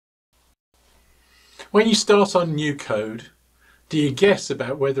When you start on new code, do you guess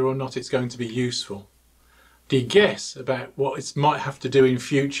about whether or not it's going to be useful? Do you guess about what it might have to do in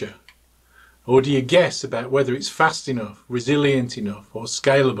future? Or do you guess about whether it's fast enough, resilient enough, or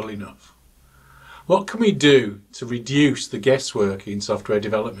scalable enough? What can we do to reduce the guesswork in software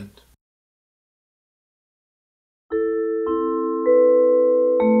development?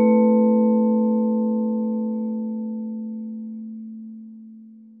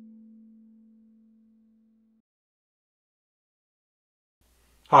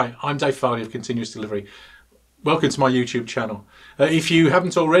 Hi, I'm Dave Farley of Continuous Delivery. Welcome to my YouTube channel. If you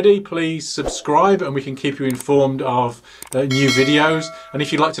haven't already, please subscribe and we can keep you informed of new videos. And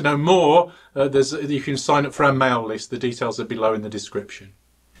if you'd like to know more, you can sign up for our mail list. The details are below in the description.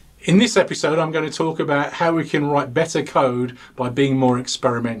 In this episode, I'm going to talk about how we can write better code by being more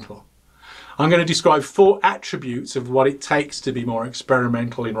experimental. I'm going to describe 4 attributes of what it takes to be more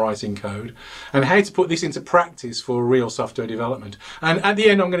experimental in writing code and how to put this into practice for real software development. And at the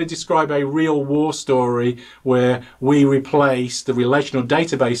end, I'm going to describe a real war story where we replace the relational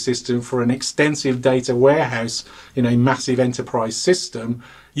database system for an extensive data warehouse in a massive enterprise system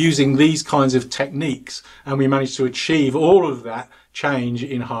using these kinds of techniques, and we managed to achieve all of that change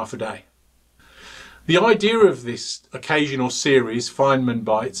in half a day. The idea of this occasional series, Feynman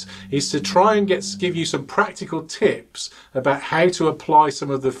Bytes, is to try and give you some practical tips about how to apply some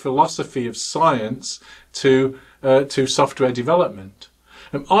of the philosophy of science to software development.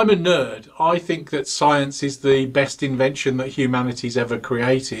 I'm a nerd. I think that science is the best invention that humanity's ever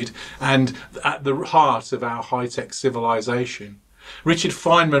created and at the heart of our high-tech civilization. Richard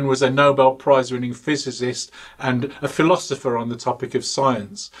Feynman was a Nobel-prize winning physicist and a philosopher on the topic of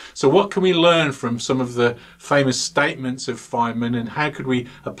science. So what can we learn from some of the famous statements of Feynman, and how could we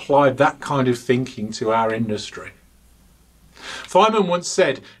apply that kind of thinking to our industry? Feynman once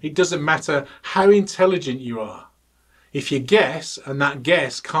said, "It doesn't matter how intelligent you are. If you guess and that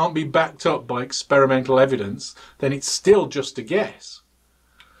guess can't be backed up by experimental evidence, then it's still just a guess."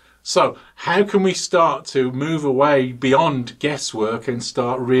 So how can we start to move away beyond guesswork and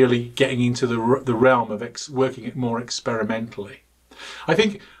start really getting into the realm of working it more experimentally? I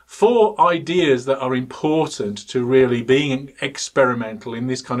think 4 ideas that are important to really being experimental in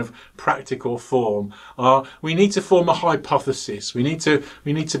this kind of practical form are: we need to form a hypothesis. We need to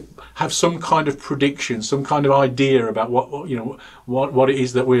have some kind of prediction, some kind of idea about what it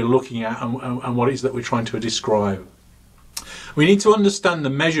is that we're looking at and what it is that we're trying to describe. We need to understand the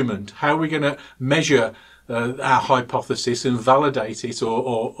measurement, how we're going to measure our hypothesis and validate it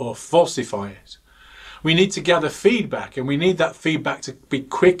or falsify it. We need to gather feedback, and we need that feedback to be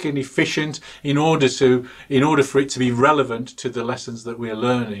quick and efficient in order for it to be relevant to the lessons that we're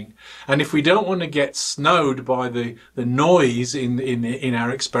learning. And if we don't want to get snowed by the noise in our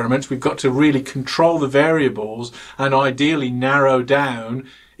experiments, we've got to really control the variables and ideally narrow down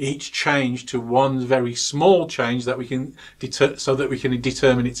each change to one very small change that we can so that we can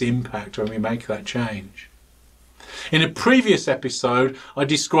determine its impact when we make that change. In a previous episode, I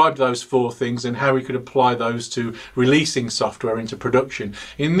described those 4 things and how we could apply those to releasing software into production.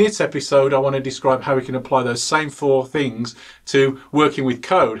 In this episode, I want to describe how we can apply those same 4 things to working with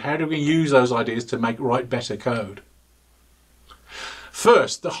code. How do we use those ideas to write better code?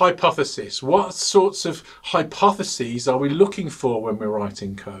 First, the hypothesis. What sorts of hypotheses are we looking for when we're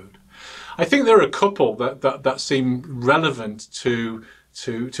writing code? I think there are a couple that seem relevant to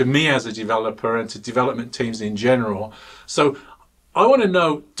me as a developer and to development teams in general. So I want to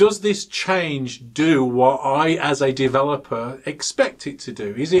know, does this change do what I as a developer expect it to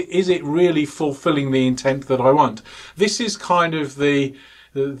do? Is it really fulfilling the intent that I want? This is kind of the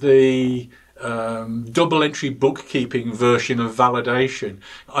double entry bookkeeping version of validation.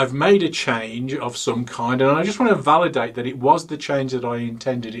 I've made a change of some kind and I just want to validate that it was the change that I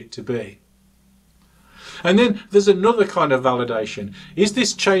intended it to be. And then there's another kind of validation. Is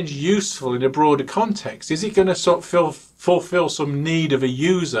this change useful in a broader context? Is it going to sort of fulfill some need of a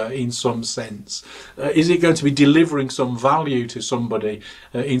user in some sense? Is it going to be delivering some value to somebody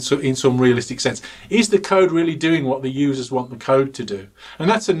in some realistic sense? Is the code really doing what the users want the code to do? And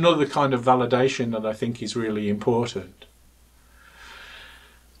that's another kind of validation that I think is really important.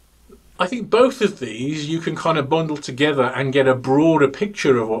 I think both of these you can kind of bundle together and get a broader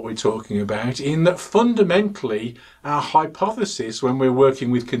picture of what we're talking about, in that fundamentally our hypothesis when we're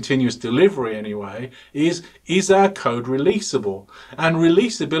working with continuous delivery anyway is our code releasable? And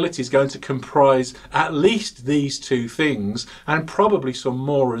releasability is going to comprise at least these 2 things and probably some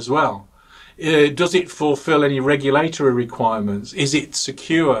more as well. Does it fulfill any regulatory requirements? Is it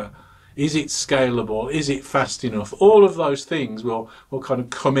secure? Is it scalable? Is it fast enough? All of those things will kind of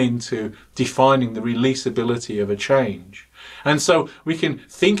come into defining the releasability of a change. And so we can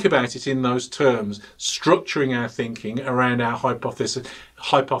think about it in those terms, structuring our thinking around our hypothesis,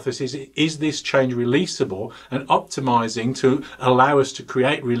 is this change releasable, and optimizing to allow us to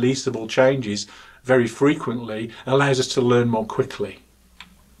create releasable changes very frequently allows us to learn more quickly.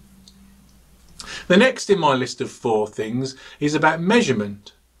 The next in my list of 4 things is about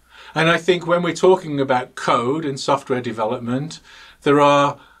measurement. And I think when we're talking about code and software development, there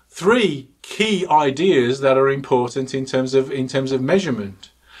are 3 key ideas that are important in terms of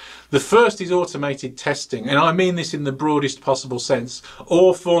measurement. The first is automated testing, and I mean this in the broadest possible sense.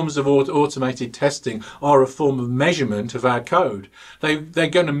 All forms of automated testing are a form of measurement of our code. They're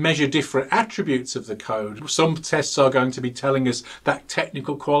going to measure different attributes of the code. Some tests are going to be telling us that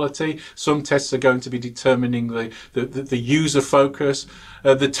technical quality. Some tests are going to be determining the user focus.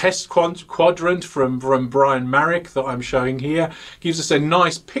 The test quadrant from Brian Marek that I'm showing here gives us a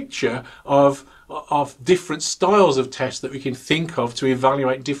nice picture of different styles of tests that we can think of to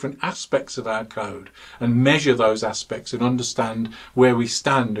evaluate different aspects of our code and measure those aspects and understand where we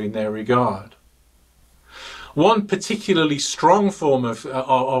stand in their regard. One particularly strong form of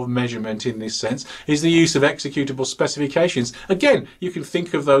measurement in this sense is the use of executable specifications. Again, you can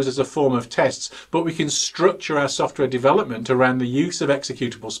think of those as a form of tests, but we can structure our software development around the use of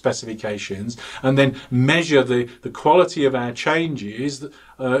executable specifications and then measure the quality of our changes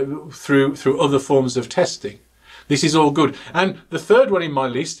through other forms of testing. This is all good. And the third one in my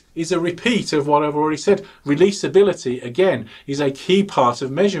list is a repeat of what I've already said. Releasability, again, is a key part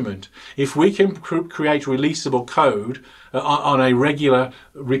of measurement. If we can create releasable code on a regular,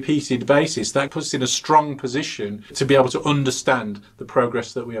 repeated basis, that puts us in a strong position to be able to understand the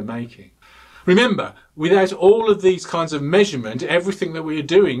progress that we are making. Remember, without all of these kinds of measurement, everything that we are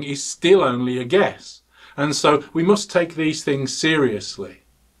doing is still only a guess. And so we must take these things seriously.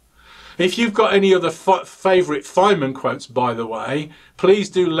 If you've got any other favourite Feynman quotes, by the way, please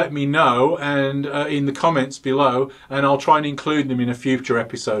do let me know and in the comments below, and I'll try and include them in a future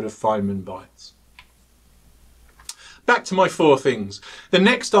episode of Feynman Bytes. Back to my 4 things. The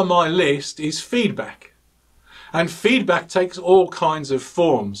next on my list is feedback. And feedback takes all kinds of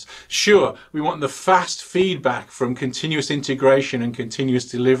forms. Sure, we want the fast feedback from continuous integration and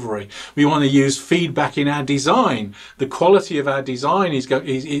continuous delivery. We want to use feedback in our design. The quality of our design is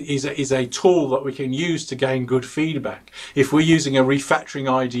a tool that we can use to gain good feedback. If we're using a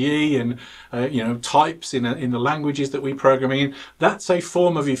refactoring IDE and types in the languages that we program in, that's a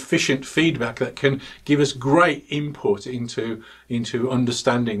form of efficient feedback that can give us great input into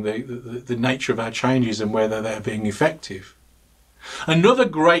understanding the nature of our changes and whether they're being effective. Another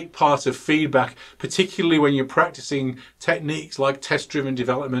great part of feedback, particularly when you're practicing techniques like test-driven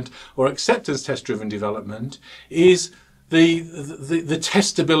development or acceptance test-driven development, is the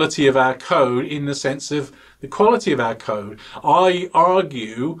testability of our code in the sense of the quality of our code. I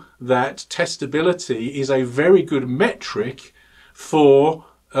argue that testability is a very good metric for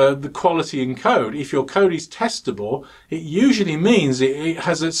the quality in code. If your code is testable, it usually means it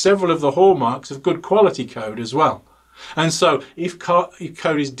has several of the hallmarks of good quality code as well. And so if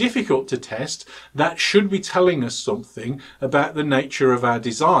code is difficult to test, that should be telling us something about the nature of our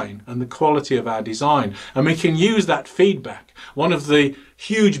design and the quality of our design. And we can use that feedback. One of the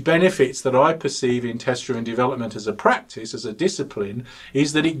huge benefits that I perceive in test-driven development as a practice, as a discipline,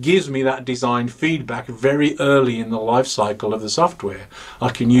 is that it gives me that design feedback very early in the life cycle of the software. I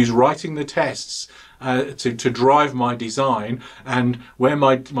can use writing the tests to drive my design, and where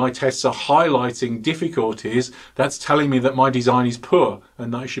my tests are highlighting difficulties, that's telling me that my design is poor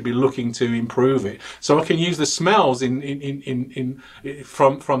and that I should be looking to improve it. So I can use the smells from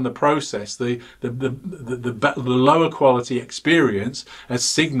the process, the lower quality experience as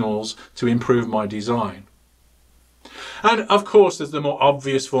signals to improve my design. And of course, there's the more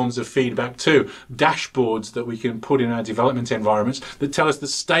obvious forms of feedback too. Dashboards that we can put in our development environments that tell us the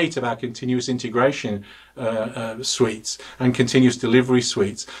state of our continuous integration suites and continuous delivery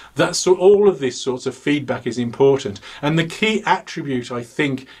suites. All of this sorts of feedback is important. And the key attribute, I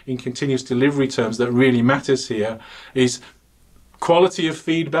think, in continuous delivery terms that really matters here is quality of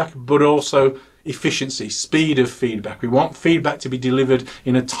feedback, but also efficiency, speed of feedback. We want feedback to be delivered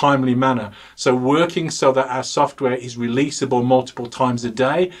in a timely manner. So working so that our software is releasable multiple times a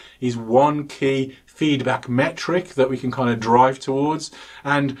day is one key feedback metric that we can kind of drive towards.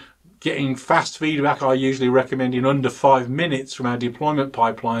 And getting fast feedback, I usually recommend in under 5 minutes from our deployment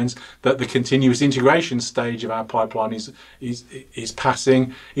pipelines, that the continuous integration stage of our pipeline is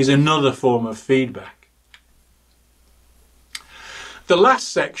passing, is another form of feedback. The last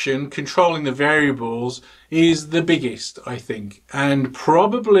section, controlling the variables, is the biggest, I think, and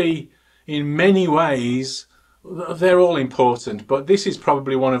probably in many ways they're all important, but this is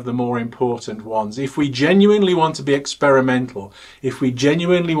probably one of the more important ones. If we genuinely want to be experimental, if we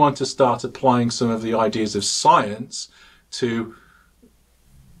genuinely want to start applying some of the ideas of science to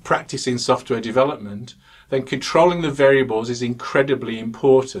practice in software development, then controlling the variables is incredibly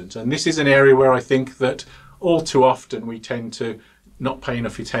important. And this is an area where I think that all too often we tend to not pay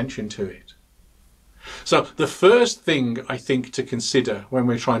enough attention to it. So the first thing I think to consider when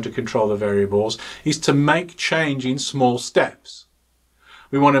we're trying to control the variables is to make change in small steps.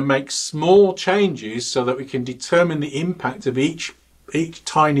 We want to make small changes so that we can determine the impact of each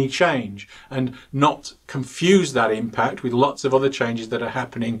tiny change and not confuse that impact with lots of other changes that are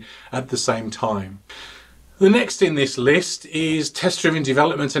happening at the same time. The next in this list is test-driven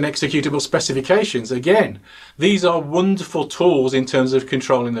development and executable specifications. Again, these are wonderful tools in terms of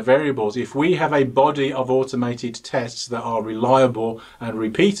controlling the variables. If we have a body of automated tests that are reliable and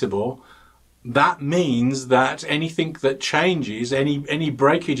repeatable, that means that anything that changes, any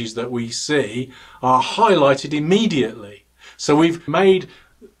breakages that we see, are highlighted immediately. So we've made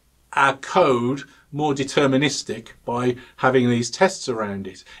our code more deterministic by having these tests around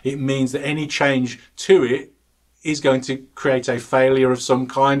it. It means that any change to it is going to create a failure of some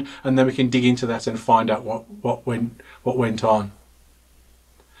kind, and then we can dig into that and find out what went on.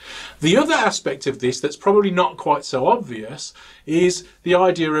 The other aspect of this that's probably not quite so obvious is the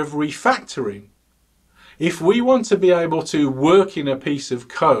idea of refactoring. If we want to be able to work in a piece of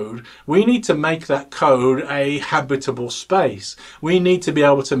code, we need to make that code a habitable space. We need to be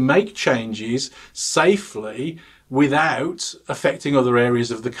able to make changes safely without affecting other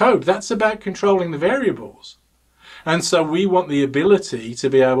areas of the code. That's about controlling the variables. And so we want the ability to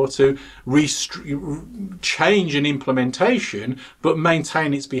be able to change an implementation but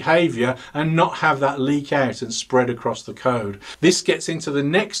maintain its behavior and not have that leak out and spread across the code. This gets into the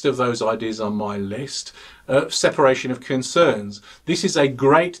next of those ideas on my list, separation of concerns. This is a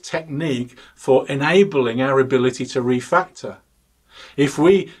great technique for enabling our ability to refactor. If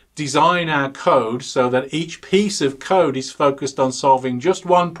we design our code so that each piece of code is focused on solving just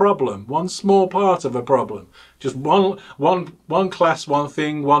one problem, one small part of a problem, just one class, one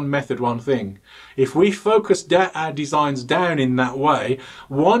thing, one method, one thing. If we focus our designs down in that way,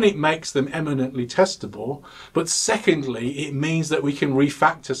 one, it makes them eminently testable, but secondly, it means that we can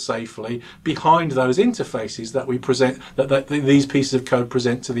refactor safely behind those interfaces that we present, that these pieces of code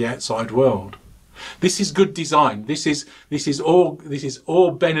present to the outside world. This is good design. This is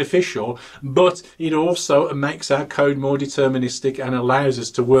all beneficial, but it also makes our code more deterministic and allows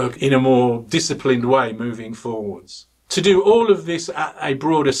us to work in a more disciplined way moving forwards. To do all of this at a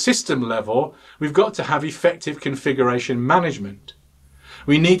broader system level, we've got to have effective configuration management.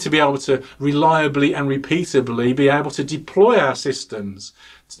 We need to be able to reliably and repeatably be able to deploy our systems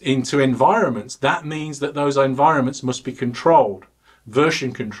into environments. That means that those environments must be controlled,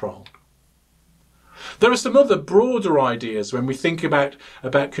 version controlled. There are some other broader ideas when we think about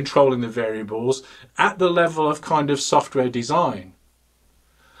controlling the variables at the level of kind of software design.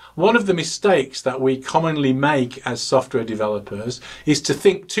 One of the mistakes that we commonly make as software developers is to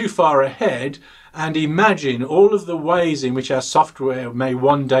think too far ahead and imagine all of the ways in which our software may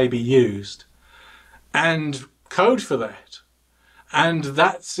one day be used and code for that. And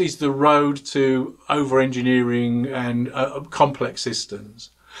that is the road to over-engineering and complex systems.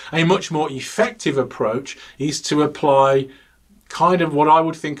 A much more effective approach is to apply kind of what I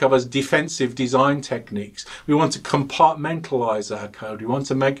would think of as defensive design techniques. We want to compartmentalize our code. We want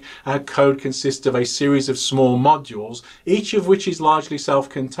to make our code consist of a series of small modules, each of which is largely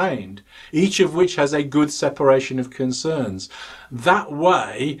self-contained, each of which has a good separation of concerns. That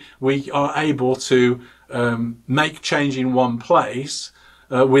way we are able to make change in one place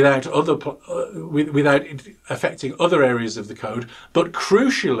without affecting other areas of the code, but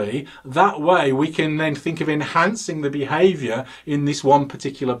crucially, that way we can then think of enhancing the behavior in this one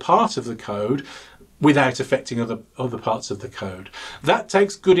particular part of the code without affecting other parts of the code. That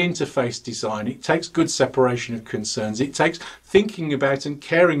takes good interface design, it takes good separation of concerns, it takes thinking about and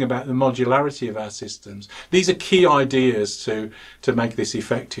caring about the modularity of our systems. These are key ideas to make this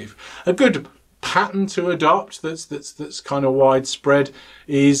effective. A good pattern to adopt that's kind of widespread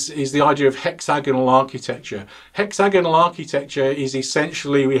is the idea of hexagonal architecture. Hexagonal architecture is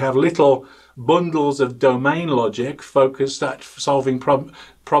essentially we have little bundles of domain logic focused at solving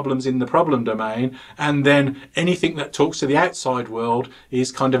problems in the problem domain, and then anything that talks to the outside world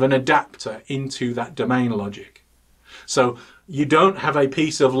is kind of an adapter into that domain logic. So you don't have a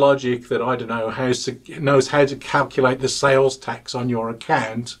piece of logic that, I don't know, knows how to calculate the sales tax on your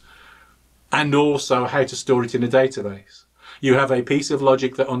account and also how to store it in a database. You have a piece of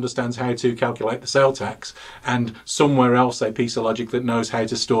logic that understands how to calculate the sales tax and somewhere else a piece of logic that knows how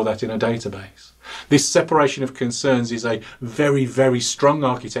to store that in a database. This separation of concerns is a very, very strong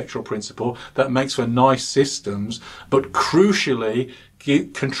architectural principle that makes for nice systems, but crucially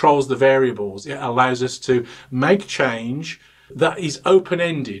it controls the variables. It allows us to make change that is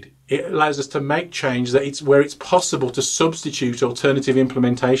open-ended. It allows us to make change that where it's possible to substitute alternative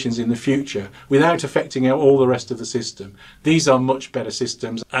implementations in the future without affecting all the rest of the system. These are much better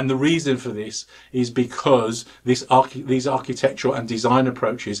systems, and the reason for this is because these architectural and design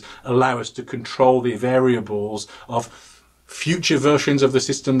approaches allow us to control the variables of future versions of the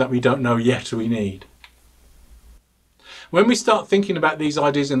system that we don't know yet we need. When we start thinking about these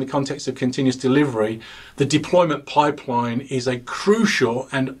ideas in the context of continuous delivery, the deployment pipeline is a crucial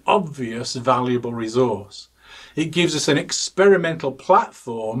and obvious valuable resource. It gives us an experimental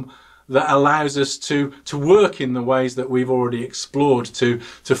platform that allows us to work in the ways that we've already explored, to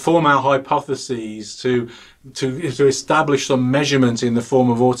form our hypotheses, to establish some measurement in the form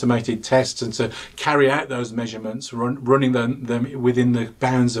of automated tests, and to carry out those measurements, running them within the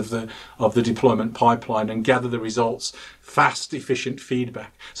bounds of the deployment pipeline, and gather the results, fast, efficient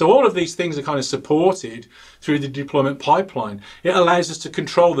feedback. So all of these things are kind of supported through the deployment pipeline. It allows us to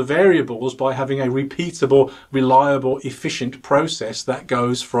control the variables by having a repeatable, reliable, efficient process that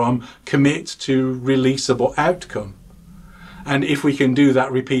goes from commit to releasable outcome. And if we can do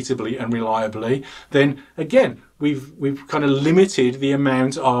that repeatably and reliably, then again, we've kind of limited the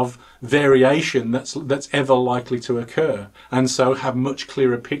amount of variation that's ever likely to occur, and so have much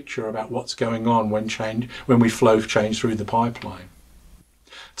clearer picture about what's going on when we flow change through the pipeline.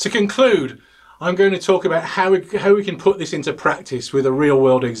 To conclude, I'm going to talk about how we can put this into practice with a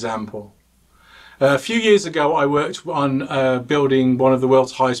real-world example. A few years ago, I worked on building one of the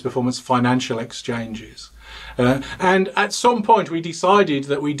world's highest performance financial exchanges. And at some point we decided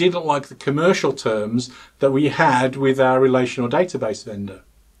that we didn't like the commercial terms that we had with our relational database vendor.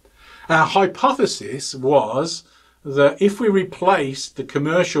 Our hypothesis was that if we replaced the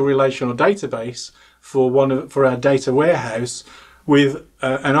commercial relational database for our data warehouse with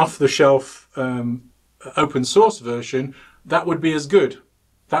an off-the-shelf open source version, that would be as good.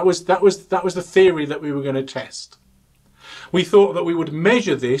 That was the theory that we were going to test. We thought that we would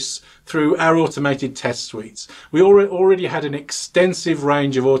measure this through our automated test suites. We already had an extensive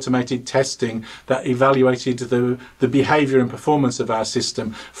range of automated testing that evaluated the behavior and performance of our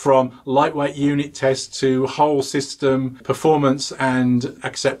system, from lightweight unit tests to whole system performance and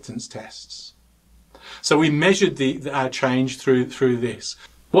acceptance tests. So we measured our change through this.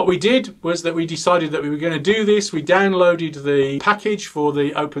 What we did was that we decided that we were going to do this. We downloaded the package for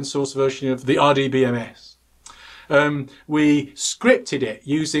the open source version of the RDBMS. We scripted it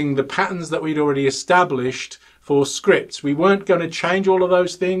using the patterns that we'd already established for scripts. We weren't going to change all of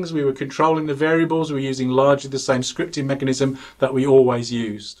those things. We were controlling the variables. We were using largely the same scripting mechanism that we always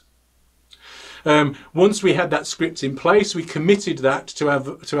used. Once we had that script in place, we committed that to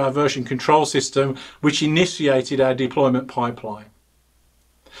our version control system, which initiated our deployment pipeline.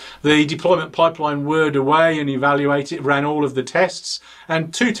 The deployment pipeline whirred away and evaluated, ran all of the tests,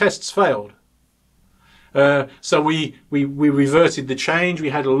 and 2 tests failed. So we reverted the change. We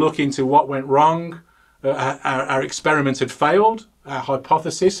had a look into what went wrong. Our experiment had failed. Our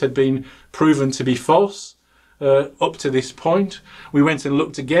hypothesis had been proven to be false up to this point. We went and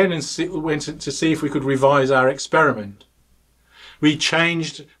looked again and went to see if we could revise our experiment. We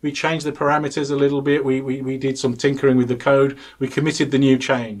changed the parameters a little bit. We did some tinkering with the code. We committed the new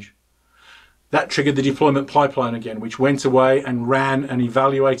change. That triggered the deployment pipeline again, which went away and ran and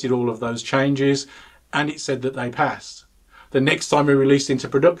evaluated all of those changes, and it said that they passed. The next time we released into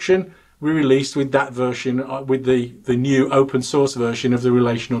production, we released with that version, with the new open source version of the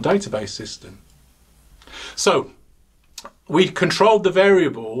relational database system. So we controlled the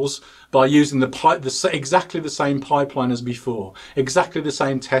variables by using exactly the same pipeline as before, exactly the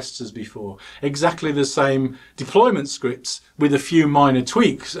same tests as before, exactly the same deployment scripts with a few minor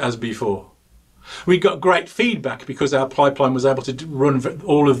tweaks as before. We got great feedback because our pipeline was able to run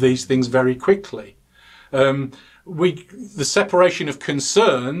all of these things very quickly. The separation of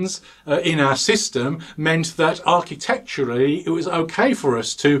concerns in our system meant that architecturally it was okay for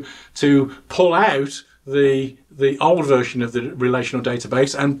us to pull out the old version of the relational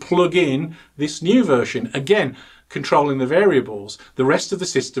database and plug in this new version, again controlling the variables. The rest of the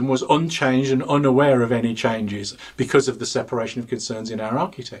system was unchanged and unaware of any changes because of the separation of concerns in our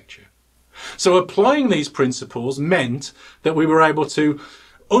architecture. So applying these principles meant that we were able to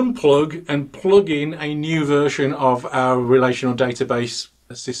unplug and plug in a new version of our relational database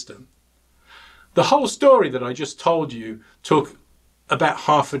system. The whole story that I just told you took about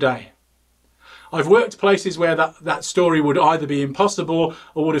half a day. I've worked places where that story would either be impossible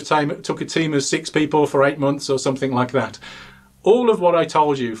or would have took a team of 6 people for 8 months or something like that. All of what I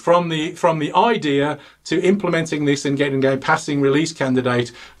told you, from the idea to implementing this and getting a passing release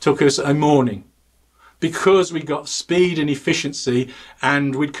candidate, took us a morning, because we got speed and efficiency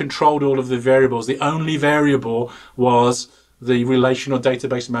and we'd controlled all of the variables. The only variable was the relational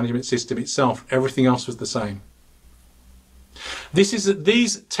database management system itself. Everything else was the same.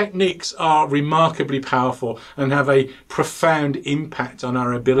 These techniques are remarkably powerful and have a profound impact on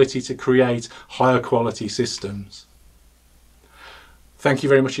our ability to create higher quality systems. Thank you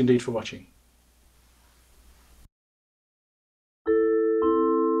very much indeed for watching.